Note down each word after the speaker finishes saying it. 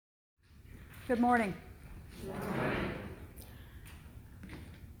Good morning.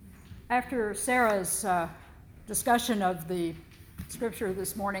 After Sarah's discussion of the scripture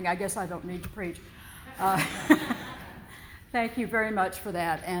this morning, I guess I don't need to preach. Thank you very much for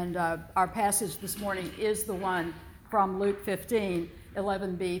that. And our passage this morning is the one from Luke 15,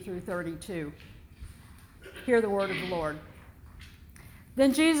 11b through 32. Hear the word of the Lord.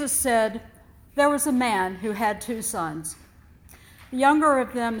 Then Jesus said, "There was a man who had 2 sons. The younger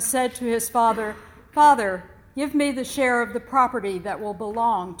of them said to his father, 'Father, give me the share of the property that will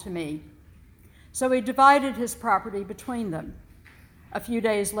belong to me.' So he divided his property between them. A few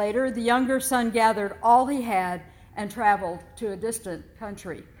days later, the younger son gathered all he had and traveled to a distant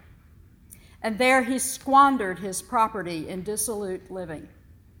country. And there he squandered his property in dissolute living.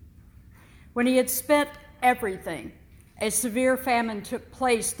 When he had spent everything, a severe famine took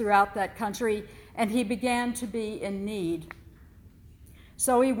place throughout that country, and he began to be in need.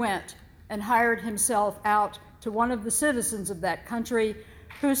 So he went and hired himself out to one of the citizens of that country,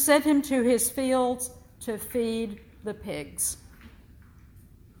 who sent him to his fields to feed the pigs.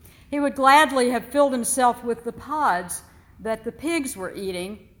 He would gladly have filled himself with the pods that the pigs were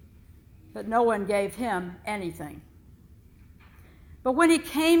eating, but no one gave him anything. But when he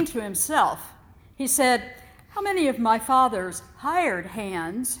came to himself, he said, 'How many of my father's hired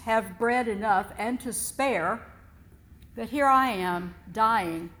hands have bread enough and to spare, but here I am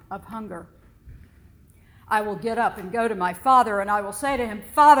dying of hunger? I will get up and go to my father, and I will say to him,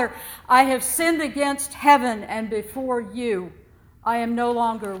 Father, I have sinned against heaven and before you. I am no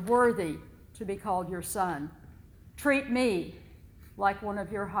longer worthy to be called your son. Treat me like one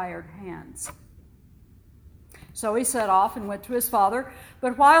of your hired hands.' So he set off and went to his father.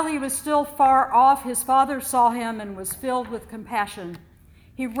 But while he was still far off, his father saw him and was filled with compassion.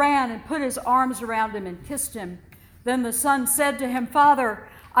 He ran and put his arms around him and kissed him. Then the son said to him, 'Father,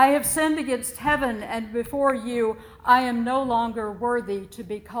 I have sinned against heaven and before you. I am no longer worthy to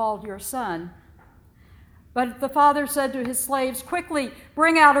be called your son.' But the father said to his slaves, 'Quickly,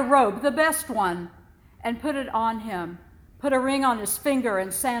 bring out a robe, the best one, and put it on him. Put a ring on his finger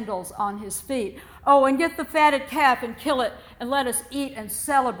and sandals on his feet. Oh, and get the fatted calf and kill it, and let us eat and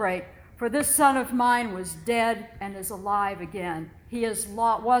celebrate. For this son of mine was dead and is alive again. He was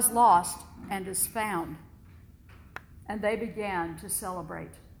lost and is found.' And they began to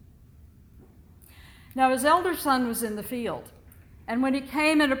celebrate. Now his elder son was in the field, and when he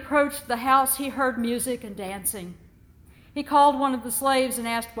came and approached the house, he heard music and dancing. He called one of the slaves and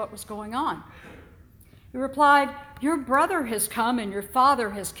asked what was going on. He replied, 'Your brother has come, and your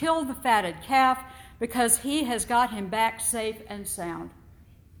father has killed the fatted calf because he has got him back safe and sound.'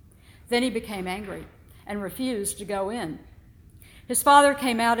 Then he became angry and refused to go in. His father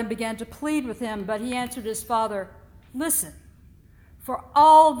came out and began to plead with him, but he answered his father, 'Listen, for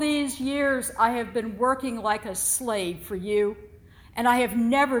all these years I have been working like a slave for you, and I have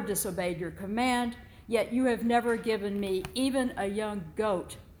never disobeyed your command, yet you have never given me even a young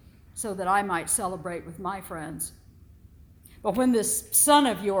goat so that I might celebrate with my friends. But when this son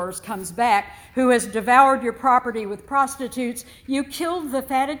of yours comes back, who has devoured your property with prostitutes, you killed the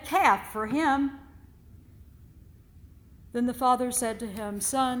fatted calf for him.' Then the father said to him,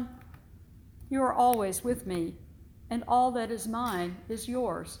 'Son, you are always with me, and all that is mine is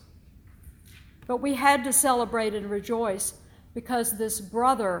yours. But we had to celebrate and rejoice because this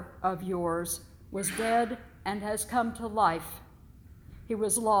brother of yours was dead and has come to life. He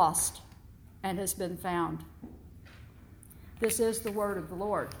was lost and has been found.' This is the word of the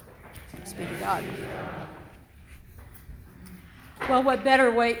Lord. Thanks be to God. Well, what better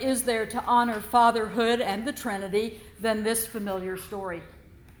way is there to honor fatherhood and the Trinity than this familiar story?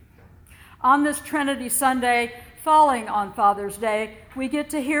 On this Trinity Sunday, falling on Father's Day, we get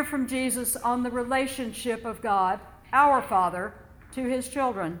to hear from Jesus on the relationship of God, our Father, to his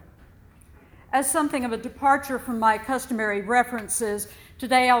children. As something of a departure from my customary references,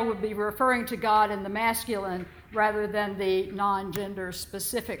 today I will be referring to God in the masculine rather than the non-gender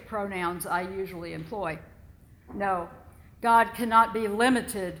specific pronouns I usually employ. No, God cannot be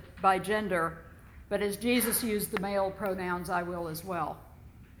limited by gender, but as Jesus used the male pronouns, I will as well.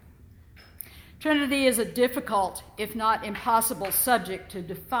 Trinity is a difficult, if not impossible, subject to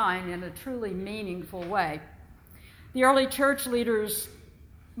define in a truly meaningful way. The early church leaders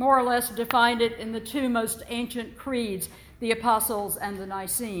more or less defined it in the 2 most ancient creeds, the Apostles and the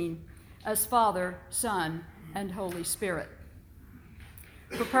Nicene, as Father, Son, and Holy Spirit.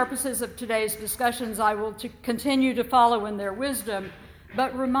 For purposes of today's discussions, I will continue to follow in their wisdom,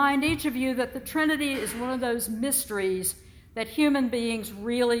 but remind each of you that the Trinity is one of those mysteries that human beings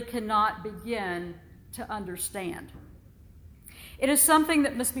really cannot begin to understand. It is something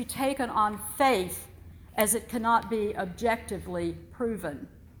that must be taken on faith, as it cannot be objectively proven.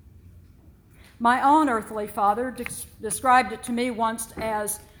 My own earthly father described it to me once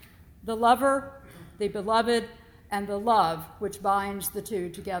as the lover, the beloved, and the love which binds the two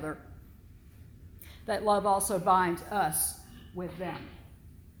together. That love also binds us with them.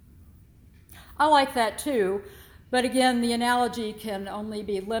 I like that too, but again, the analogy can only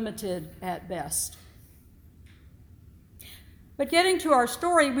be limited at best. But getting to our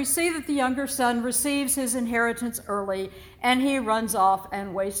story, we see that the younger son receives his inheritance early, and he runs off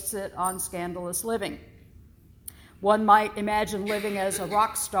and wastes it on scandalous living. One might imagine living as a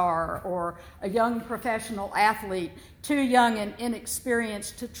rock star or a young professional athlete, too young and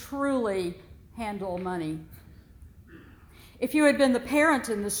inexperienced to truly handle money. If you had been the parent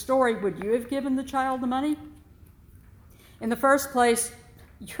in this story, would you have given the child the money? In the first place,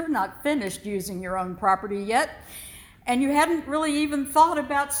 you're not finished using your own property yet, and you hadn't really even thought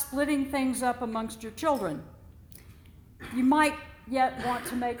about splitting things up amongst your children. You might yet want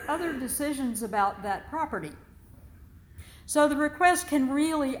to make other decisions about that property. So the request can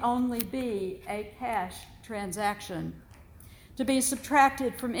really only be a cash transaction, to be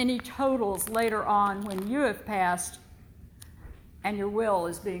subtracted from any totals later on when you have passed and your will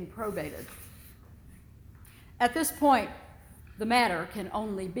is being probated. At this point, the matter can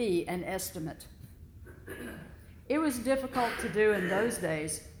only be an estimate. It was difficult to do in those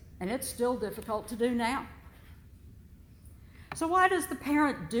days, and it's still difficult to do now. So why does the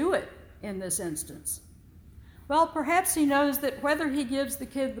parent do it in this instance? Well, perhaps he knows that whether he gives the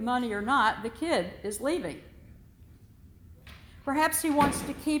kid the money or not, the kid is leaving. Perhaps he wants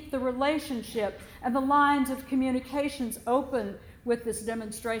to keep the relationship and the lines of communications open with this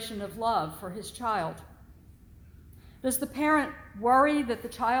demonstration of love for his child. Does the parent worry that the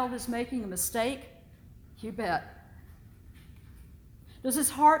child is making a mistake? You bet. Does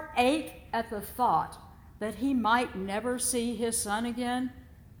his heart ache at the thought that he might never see his son again?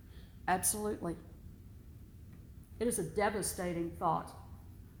 Absolutely. It is a devastating thought.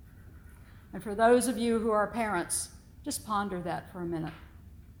 And for those of you who are parents, just ponder that for a minute.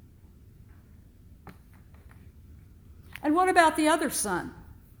 And what about the other son?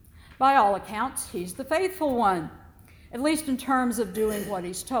 By all accounts, he's the faithful one, at least in terms of doing what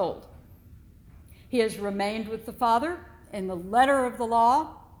he's told. He has remained with the father in the letter of the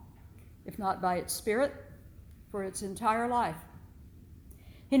law, if not by its spirit, for its entire life.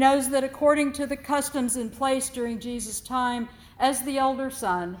 He knows that according to the customs in place during Jesus' time, as the elder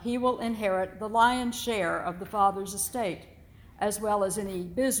son, he will inherit the lion's share of the father's estate, as well as any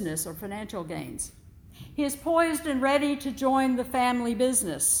business or financial gains. He is poised and ready to join the family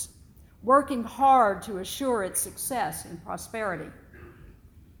business, working hard to assure its success and prosperity.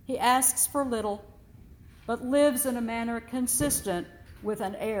 He asks for little, but lives in a manner consistent with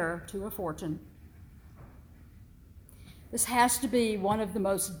an heir to a fortune. This has to be one of the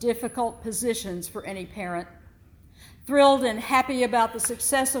most difficult positions for any parent, thrilled and happy about the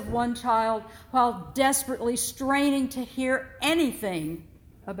success of one child while desperately straining to hear anything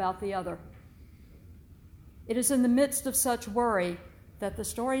about the other. It is in the midst of such worry that the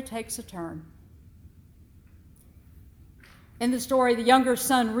story takes a turn. In the story, the younger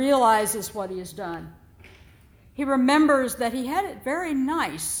son realizes what he has done. He remembers that he had it very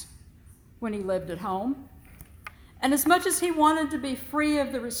nice when he lived at home. And as much as he wanted to be free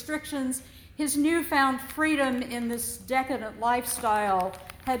of the restrictions, his newfound freedom in this decadent lifestyle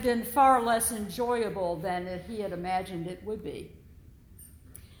had been far less enjoyable than he had imagined it would be.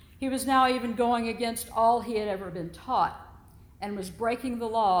 He was now even going against all he had ever been taught and was breaking the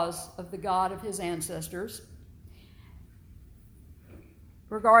laws of the God of his ancestors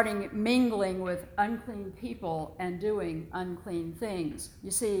regarding mingling with unclean people and doing unclean things. You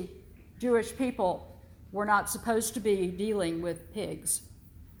see, Jewish people were not supposed to be dealing with pigs.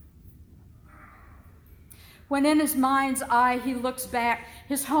 When in his mind's eye he looks back,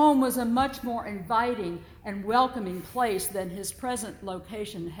 his home was a much more inviting and welcoming place than his present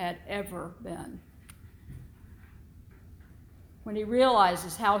location had ever been. When he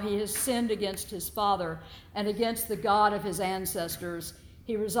realizes how he has sinned against his father and against the God of his ancestors,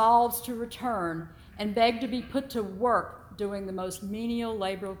 he resolves to return and beg to be put to work doing the most menial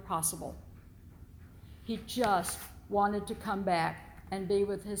labor possible. He just wanted to come back and be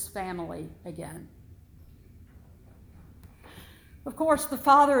with his family again. Of course, the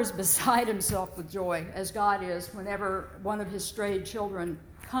father is beside himself with joy, as God is whenever one of his strayed children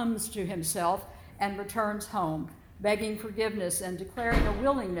comes to himself and returns home, begging forgiveness and declaring a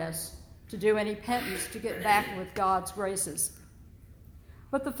willingness to do any penance to get back with God's graces.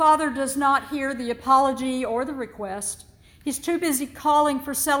 But the father does not hear the apology or the request. He's too busy calling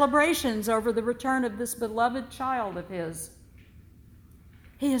for celebrations over the return of this beloved child of his.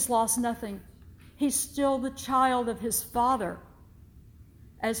 He has lost nothing. He's still the child of his Father,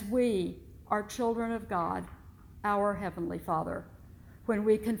 as we are children of God, our Heavenly Father, when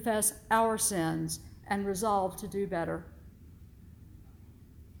we confess our sins and resolve to do better.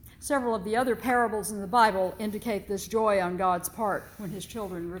 Several of the other parables in the Bible indicate this joy on God's part when his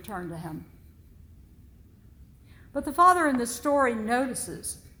children return to him. But the father in this story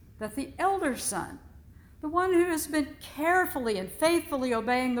notices that the elder son, the one who has been carefully and faithfully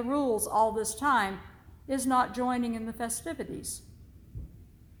obeying the rules all this time, is not joining in the festivities.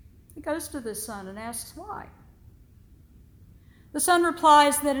 He goes to this son and asks why. The son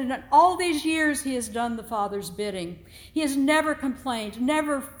replies that in all these years he has done the father's bidding. He has never complained,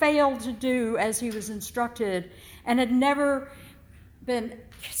 never failed to do as he was instructed, and had never been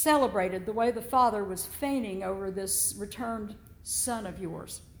celebrated the way the father was feigning over this returned son of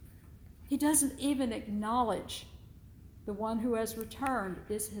yours. He doesn't even acknowledge the one who has returned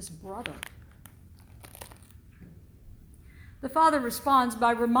is his brother. The father responds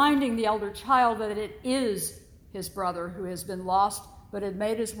by reminding the elder child that it is his brother who has been lost but had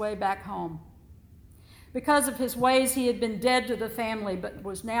made his way back home. Because of his ways, he had been dead to the family but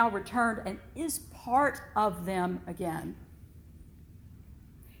was now returned and is part of them again.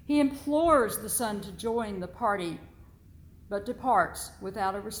 He implores the son to join the party, but departs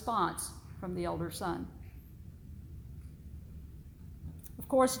without a response from the elder son. Of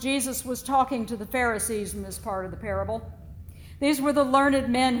course, Jesus was talking to the Pharisees in this part of the parable. These were the learned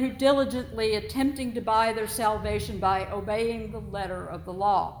men who diligently attempting to buy their salvation by obeying the letter of the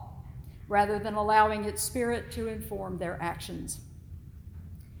law, rather than allowing its spirit to inform their actions.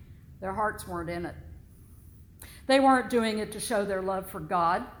 Their hearts weren't in it. They weren't doing it to show their love for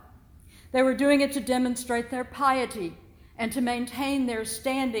God. They were doing it to demonstrate their piety and to maintain their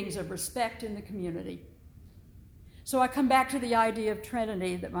standings of respect in the community. So I come back to the idea of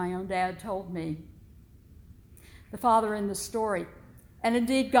Trinity that my own dad told me. The father in the story, and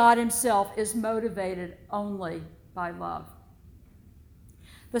indeed God himself, is motivated only by love.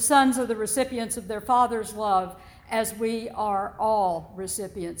 The sons are the recipients of their father's love, as we are all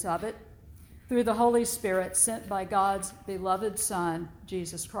recipients of it, through the Holy Spirit sent by God's beloved Son,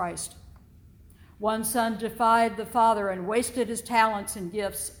 Jesus Christ. One son defied the father and wasted his talents and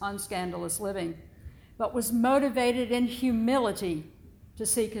gifts on scandalous living, but was motivated in humility to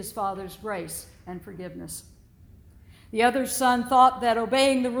seek his father's grace and forgiveness. The other son thought that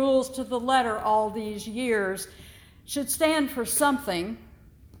obeying the rules to the letter all these years should stand for something,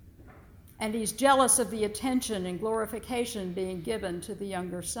 and he's jealous of the attention and glorification being given to the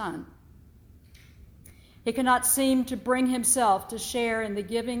younger son. He cannot seem to bring himself to share in the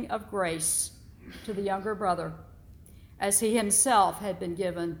giving of grace to the younger brother, as he himself had been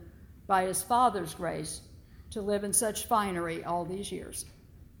given by his father's grace to live in such finery all these years.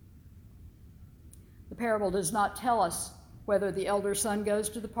 The parable does not tell us whether the elder son goes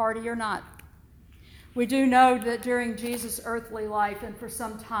to the party or not. We do know that during Jesus' earthly life and for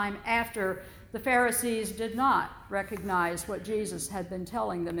some time after, the Pharisees did not recognize what Jesus had been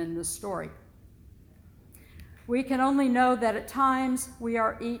telling them in this story. We can only know that at times we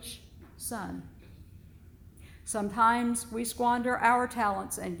are each son. Sometimes we squander our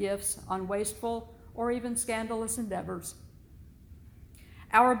talents and gifts on wasteful or even scandalous endeavors.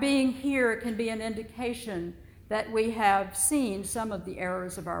 Our being here can be an indication that we have seen some of the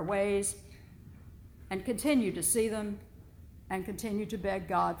errors of our ways and continue to see them and continue to beg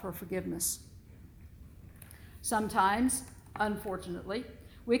God for forgiveness. Sometimes, unfortunately,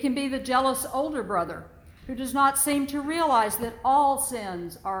 we can be the jealous older brother who does not seem to realize that all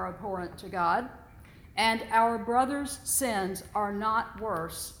sins are abhorrent to God and our brother's sins are not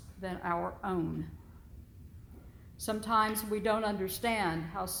worse than our own. Sometimes we don't understand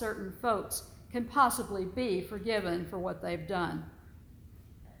how certain folks can possibly be forgiven for what they've done.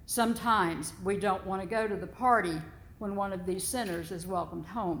 Sometimes we don't want to go to the party when one of these sinners is welcomed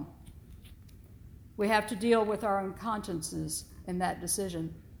home. We have to deal with our own consciences in that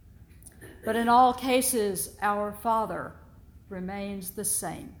decision. But in all cases, our Father remains the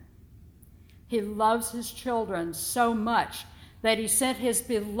same. He loves his children so much that he sent his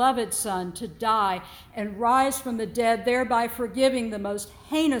beloved Son to die and rise from the dead, thereby forgiving the most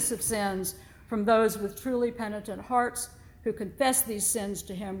heinous of sins from those with truly penitent hearts who confess these sins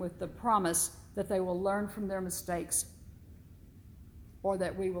to him with the promise that they will learn from their mistakes or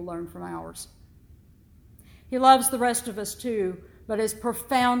that we will learn from ours. He loves the rest of us too, but is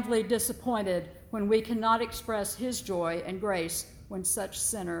profoundly disappointed when we cannot express his joy and grace when such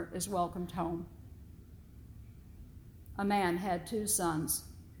sinner is welcomed home. A man had 2 sons.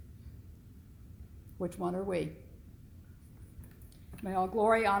 Which one are we? May all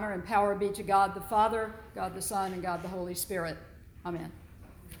glory, honor, and power be to God the Father, God the Son, and God the Holy Spirit. Amen.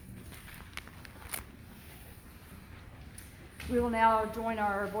 We will now join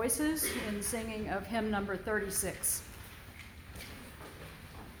our voices in singing of hymn number 36.